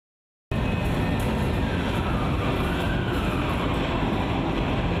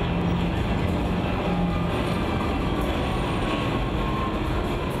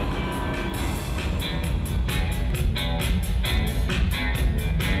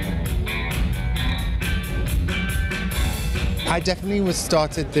I definitely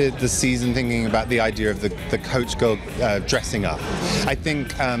started the season thinking about the idea of the coach girl dressing up. I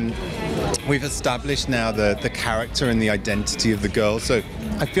think we've established now the character and the identity of the girl, so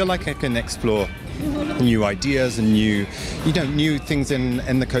I feel like I can explore new ideas and new things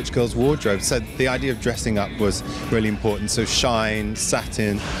in the coach girl's wardrobe. So the idea of dressing up was really important. So shine,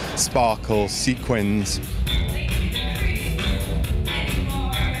 satin, sparkle, sequins.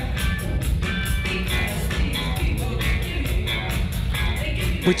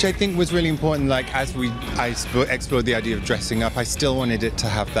 Which I think was really important. Like as I explored the idea of dressing up, I still wanted it to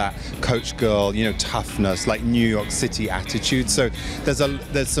have that coach girl, toughness, like New York City attitude. So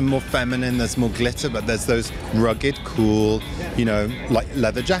there's some more feminine, there's more glitter, but there's those rugged, cool, like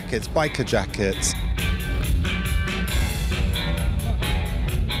leather jackets, biker jackets.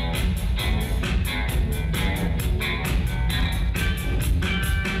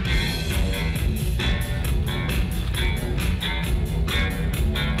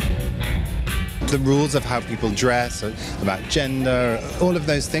 The rules of how people dress, about gender, all of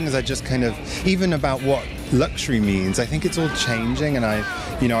those things are just kind of, even about what luxury means, I think it's all changing, and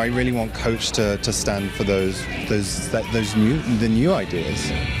I really want Coach to stand for the new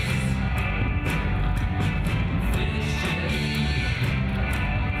ideas.